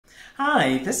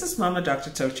Hi, this is Mama Dr.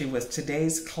 Tochi with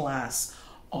today's class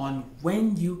on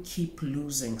when you keep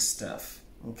losing stuff,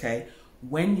 okay?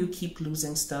 When you keep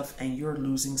losing stuff and you're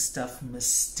losing stuff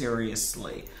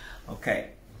mysteriously,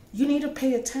 okay? You need to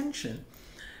pay attention.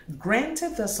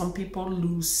 Granted that some people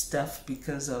lose stuff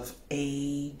because of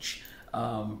age,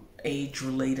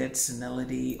 age-related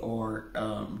senility, or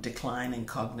decline in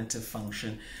cognitive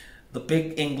function. The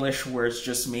big English words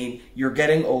just mean you're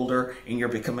getting older and you're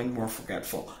becoming more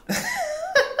forgetful.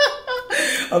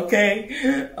 Okay?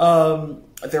 There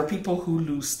are people who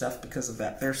lose stuff because of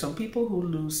that. There are some people who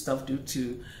lose stuff due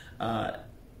to,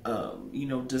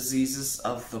 diseases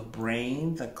of the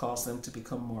brain that cause them to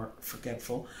become more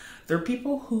forgetful. There are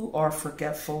people who are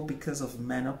forgetful because of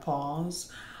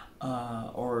menopause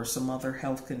or some other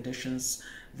health conditions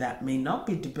that may not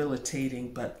be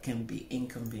debilitating but can be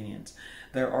inconvenient.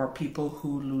 There are people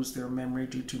who lose their memory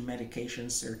due to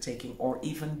medications they're taking or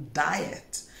even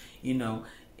diet. You know,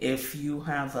 if you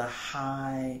have a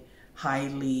highly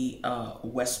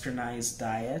westernized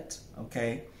diet,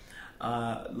 okay,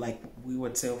 like we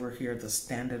would say over here, the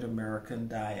standard American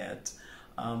diet,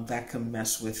 that can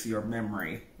mess with your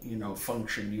memory,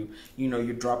 function.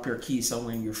 You drop your keys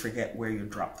somewhere and you forget where you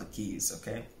dropped the keys,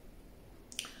 okay?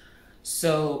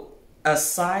 So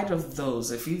aside of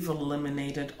those, if you've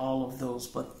eliminated all of those,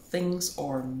 but things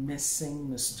are missing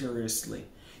mysteriously,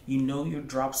 you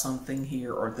drop something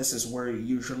here, or this is where you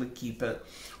usually keep it,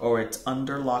 or it's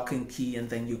under lock and key, and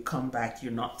then you come back,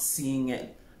 you're not seeing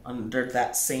it under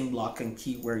that same lock and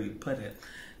key where you put it,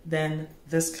 then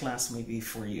this class may be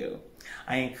for you.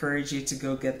 I encourage you to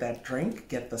go get that drink,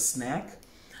 get the snack,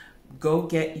 go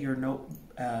get your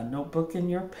notebook and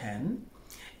your pen,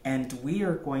 and we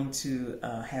are going to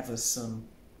have some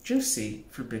juicy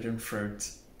forbidden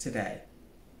fruit today.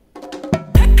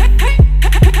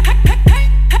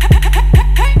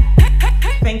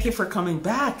 Thank you for coming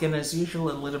back, and as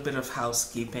usual, a little bit of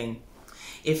housekeeping.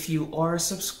 If you are a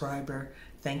subscriber,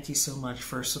 thank you so much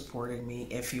for supporting me.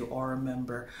 If you are a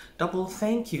member, double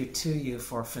thank you to you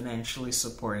for financially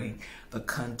supporting the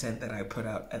content that I put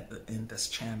out in this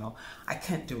channel. I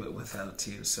can't do it without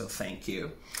you, so thank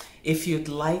you. If you'd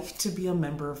like to be a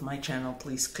member of my channel,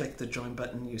 please click the join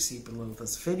button you see below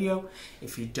this video.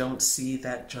 If you don't see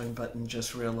that join button,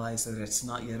 just realize that it's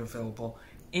not yet available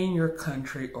in your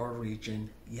country or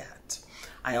region yet.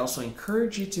 I also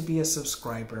encourage you to be a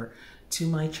subscriber to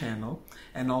my channel,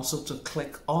 and also to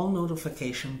click all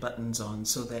notification buttons on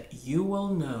so that you will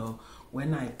know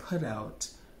when I put out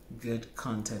good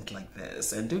content like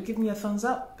this. And do give me a thumbs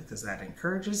up, because that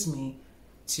encourages me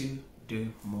to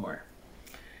do more.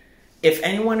 If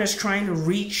anyone is trying to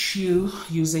reach you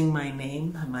using my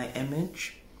name, my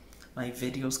image, my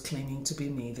videos claiming to be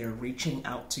me, they're reaching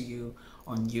out to you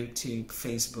on YouTube,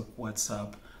 Facebook,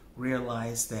 WhatsApp,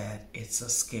 realize that it's a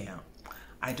scam.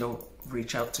 I don't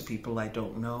reach out to people I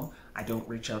don't know. I don't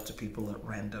reach out to people at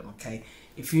random, okay?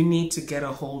 If you need to get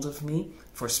a hold of me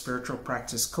for spiritual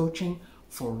practice coaching,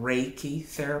 for Reiki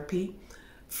therapy,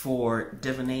 for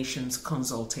divinations,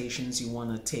 consultations, you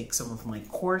want to take some of my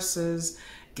courses,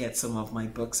 get some of my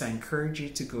books, I encourage you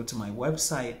to go to my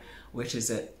website, which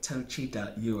is at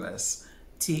tochi.us,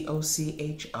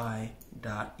 tochi.us.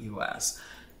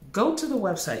 Go to the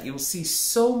website. You'll see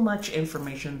so much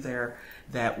information there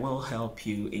that will help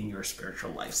you in your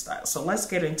spiritual lifestyle. So let's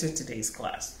get into today's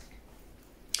class.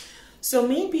 So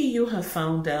maybe you have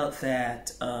found out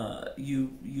that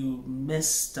you miss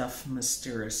stuff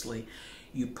mysteriously.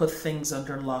 You put things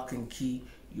under lock and key.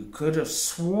 You could have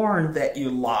sworn that you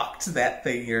locked that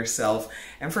thing yourself,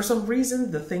 and for some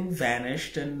reason the thing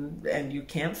vanished and you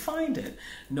can't find it.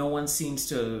 No one seems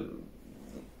to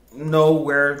know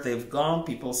where they've gone.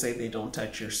 People say they don't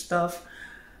touch your stuff.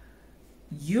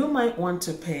 You might want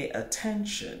to pay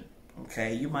attention,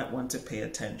 okay? You might want to pay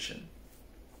attention.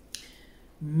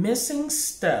 Missing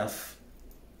stuff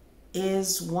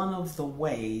is one of the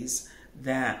ways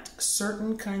that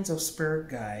certain kinds of spirit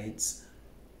guides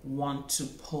want to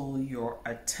pull your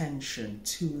attention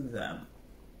to them,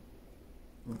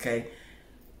 okay?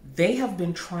 They have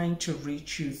been trying to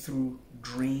reach you through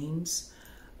dreams,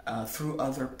 through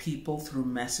other people, through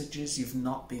messages. You've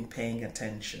not been paying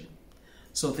attention.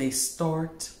 So they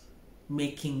start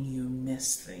making you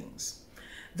miss things.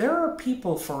 There are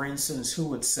people, for instance, who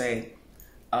would say,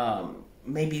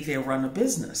 maybe they run a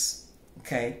business,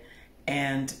 okay?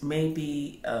 And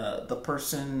maybe the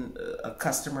person, a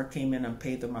customer came in and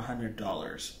paid them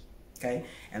 $100, okay?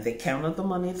 And they counted the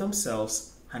money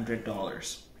themselves,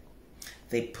 $100.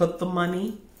 They put the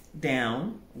money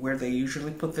down where they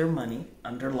usually put their money,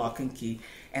 under lock and key,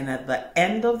 and at the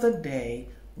end of the day,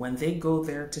 when they go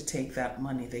there to take that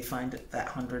money, they find that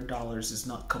 $100 is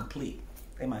not complete.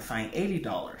 They might find $80,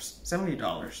 $70,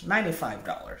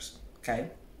 $95,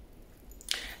 okay?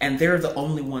 And they're the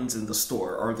only ones in the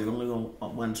store, or the only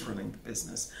ones running the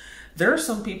business. There are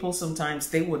some people, sometimes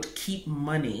they would keep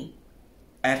money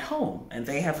at home, and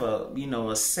they have a,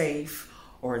 a safe,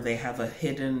 or they have a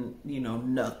hidden,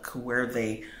 nook where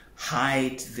they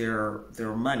hide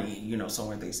their money,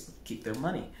 somewhere they keep their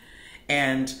money.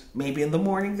 And maybe in the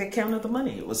morning they counted the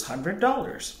money. It was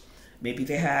 $100. Maybe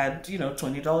they had,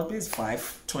 $20 bills,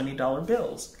 $5 $20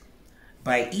 bills.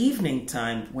 By evening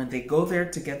time, when they go there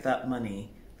to get that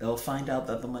money, they'll find out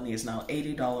that the money is now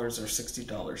 $80 or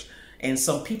 $60. And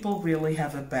some people really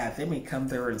have it bad. They may come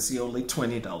there and see only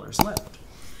 $20 left.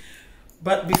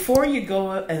 But before you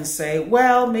go and say,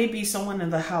 well, maybe someone in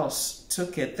the house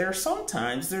took it, they're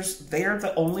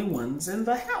the only ones in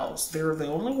the house. They're the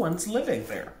only ones living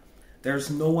there.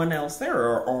 There's no one else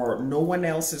there, or no one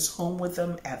else is home with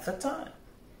them at the time.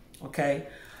 Okay?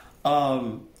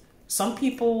 Some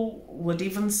people would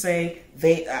even say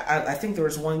I think there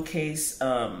was one case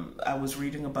I was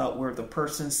reading about where the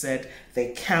person said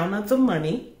they counted the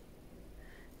money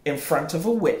in front of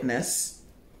a witness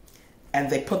and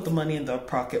they put the money in their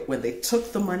pocket. When they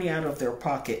took the money out of their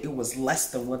pocket, it was less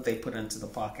than what they put into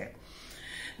the pocket.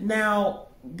 Now,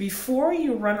 before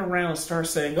you run around and start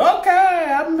saying,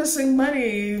 okay, I'm missing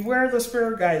money, where are the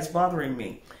spirit guides bothering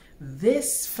me?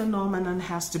 This phenomenon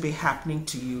has to be happening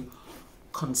to you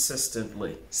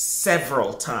consistently,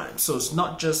 several times. So it's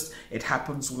not just it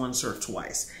happens once or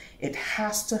twice. It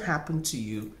has to happen to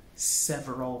you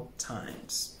several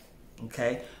times,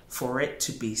 okay, for it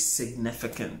to be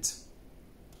significant.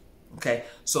 Okay,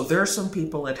 so there are some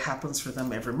people, it happens for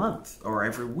them every month or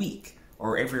every week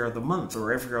or every other month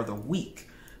or every other week,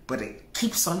 but it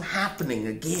keeps on happening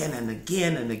again and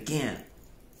again and again.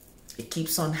 It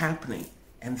keeps on happening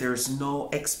and there's no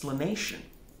explanation.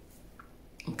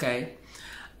 Okay,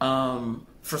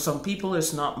 for some people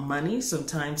it's not money.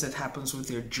 Sometimes it happens with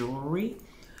their jewelry.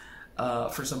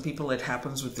 For some people it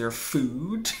happens with their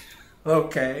food.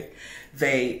 Okay,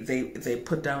 they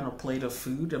put down a plate of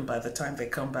food, and by the time they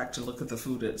come back to look at the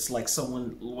food, it's like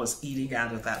someone was eating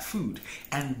out of that food,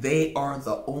 and they are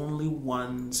the only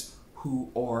ones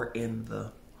who are in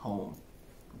the home.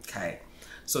 Okay,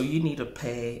 so you need to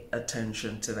pay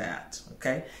attention to that.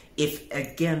 Okay, if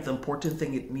again, the important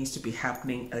thing, it needs to be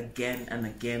happening again and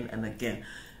again and again,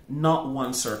 not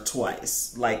once or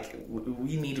twice. Like,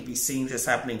 we need to be seeing this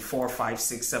happening 4, 5,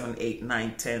 6, 7, 8,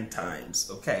 9, 10 times.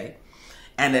 Okay,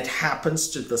 and it happens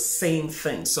to the same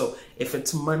thing. So if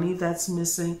it's money that's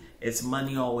missing, it's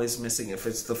money always missing. If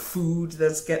it's the food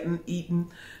that's getting eaten,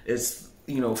 it's,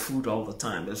 food all the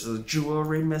time. If the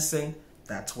jewelry missing,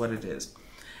 that's what it is.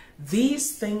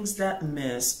 These things that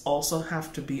miss also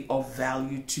have to be of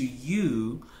value to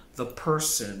you, the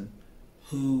person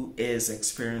who is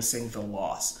experiencing the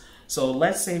loss. So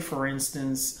let's say, for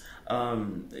instance,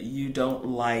 you don't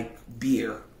like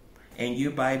beer, and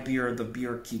you buy beer and the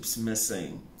beer keeps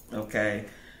missing. Okay,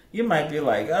 you might be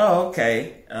like, oh,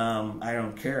 okay, I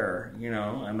don't care,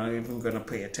 I'm not even going to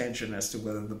pay attention as to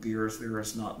whether the beer is there or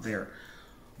is not there.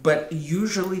 But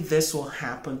usually this will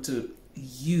happen to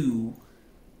you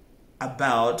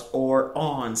about or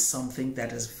on something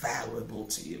that is valuable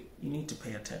to you. You need to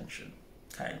pay attention.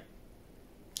 Okay,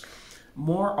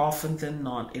 more often than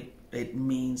not, it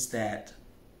means that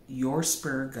your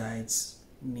spirit guides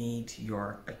need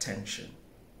your attention.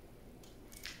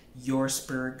 Your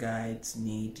spirit guides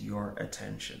need your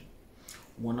attention.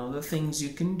 One of the things you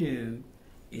can do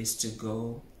is to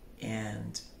go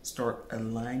and start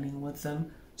aligning with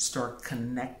them, start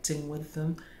connecting with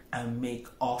them, and make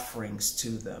offerings to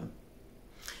them.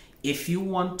 If you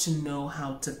want to know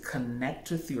how to connect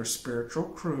with your spiritual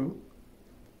crew,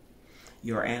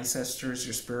 your ancestors,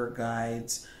 your spirit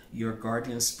guides, your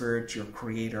guardian spirit, your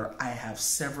creator, I have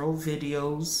several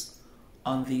videos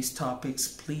on these topics.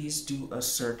 Please do a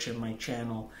search in my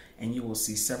channel and you will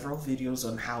see several videos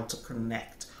on how to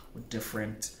connect with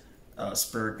different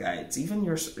spirit guides. Even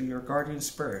your guardian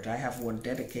spirit. I have one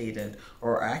dedicated,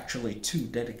 or actually 2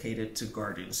 dedicated to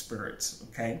guardian spirits.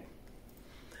 Okay,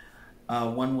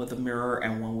 one with a mirror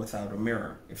and one without a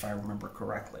mirror, if I remember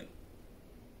correctly.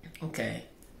 Okay,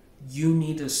 you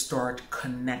need to start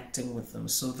connecting with them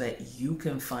so that you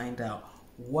can find out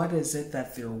what is it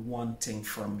that they're wanting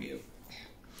from you.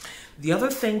 The other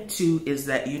thing too is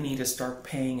that you need to start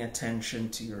paying attention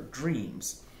to your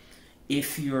dreams.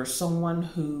 If you're someone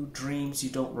who dreams, you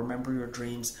don't remember your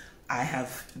dreams, I have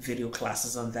video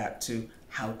classes on that too,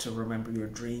 how to remember your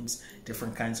dreams,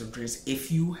 different kinds of dreams.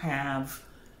 If you have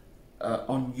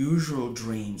unusual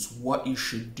dreams, what you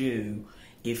should do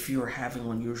if you're having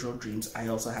unusual dreams. I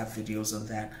also have videos on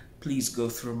that. Please go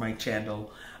through my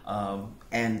channel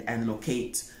and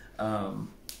locate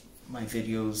my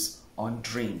videos on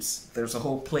dreams. There's a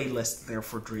whole playlist there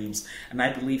for dreams, and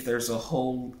I believe there's a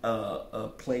whole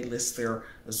playlist there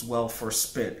as well for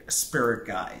spirit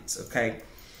guides. Okay,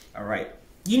 all right.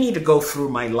 You need to go through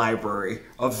my library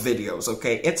of videos.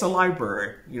 Okay, it's a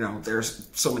library. You know, there's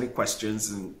so many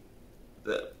questions and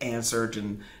answered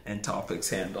and topics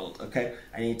handled. Okay,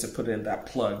 I need to put in that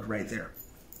plug right there.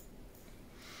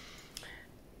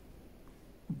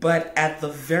 But at the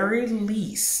very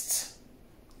least,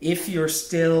 if you're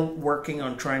still working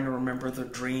on trying to remember the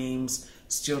dreams,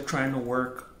 still trying to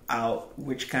work out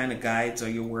which kind of guides are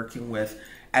you working with,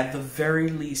 at the very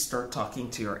least, start talking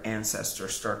to your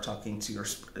ancestors, start talking to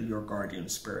your guardian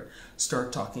spirit,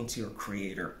 start talking to your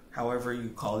creator, however you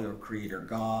call your creator,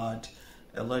 God,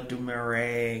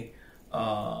 Eladumare,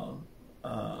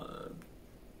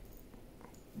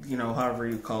 you know, however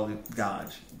you call it,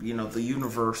 God, you know, the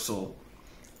universal,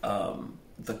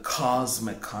 the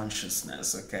cosmic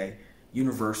consciousness, okay,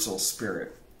 universal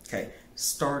spirit, okay.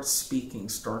 Start speaking,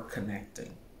 start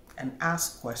connecting, and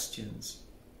ask questions.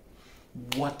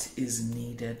 What is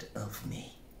needed of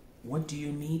me? What do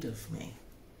you need of me?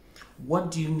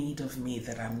 What do you need of me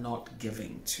that I'm not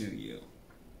giving to you?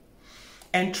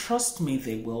 And trust me,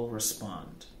 they will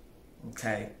respond,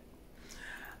 okay?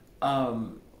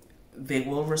 They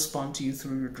will respond to you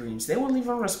through your dreams. They will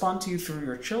even respond to you through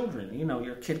your children. You know,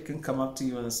 your kid can come up to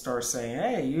you and start saying,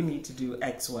 hey, you need to do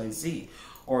X, Y, Z.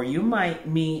 Or you might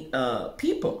meet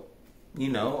people, you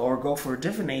know, or go for a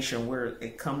divination where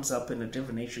it comes up in a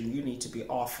divination, you need to be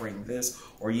offering this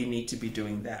or you need to be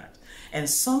doing that. And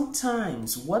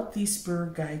sometimes what these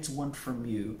spirit guides want from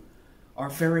you are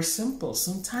very simple.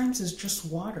 Sometimes it's just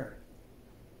water,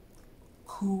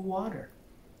 cool water.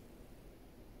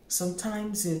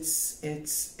 Sometimes it's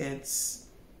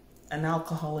an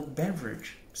alcoholic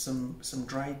beverage, some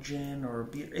dry gin or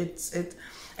beer.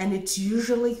 And it's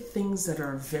usually things that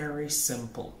are very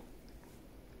simple.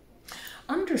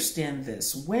 Understand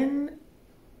this, when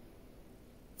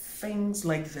things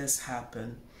like this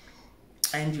happen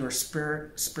and your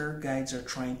spirit guides are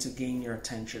trying to gain your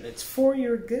attention, it's for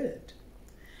your good,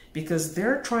 because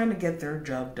they're trying to get their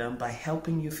job done by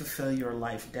helping you fulfill your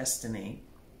life destiny.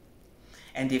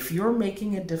 And if you're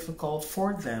making it difficult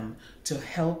for them to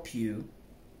help you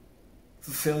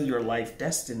fulfill your life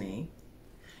destiny,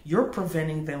 you're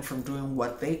preventing them from doing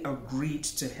what they agreed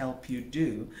to help you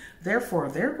do. Therefore,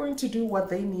 they're going to do what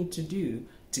they need to do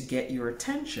to get your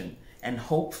attention and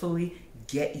hopefully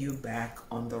get you back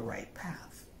on the right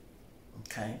path.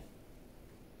 Okay?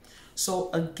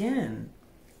 So again,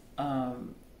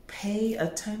 pay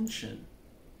attention.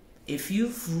 If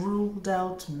you've ruled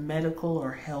out medical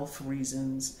or health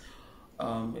reasons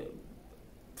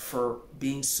for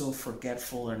being so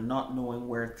forgetful and not knowing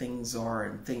where things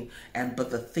are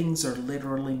but the things are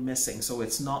literally missing. So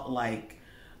it's not like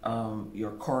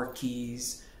your car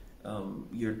keys,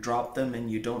 you drop them and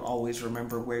you don't always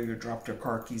remember where you dropped your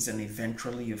car keys and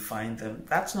eventually you find them.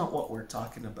 That's not what we're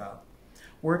talking about.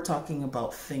 We're talking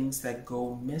about things that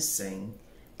go missing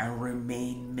and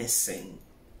remain missing.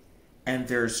 And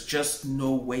there's just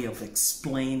no way of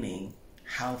explaining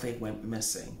how they went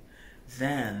missing.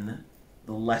 Then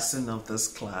the lesson of this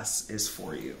class is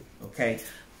for you, okay?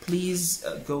 Please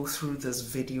go through this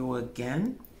video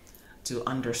again to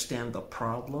understand the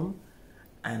problem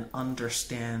and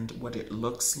understand what it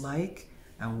looks like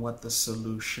and what the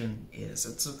solution is.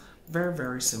 It's a very,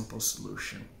 very simple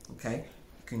solution, okay?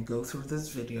 You can go through this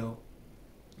video,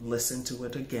 listen to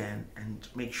it again, and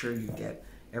make sure you get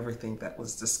everything that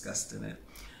was discussed in it.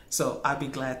 So I'd be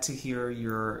glad to hear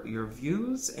your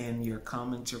views and your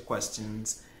comments, your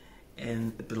questions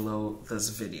below this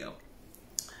video.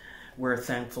 We're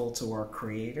thankful to our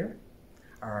Creator,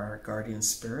 our guardian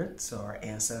spirits, our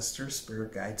ancestors,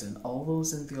 spirit guides, and all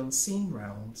those in the unseen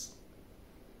realms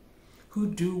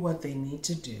who do what they need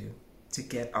to do to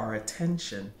get our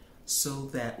attention so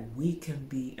that we can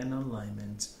be in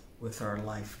alignment with our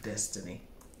life destiny.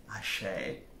 Ashe.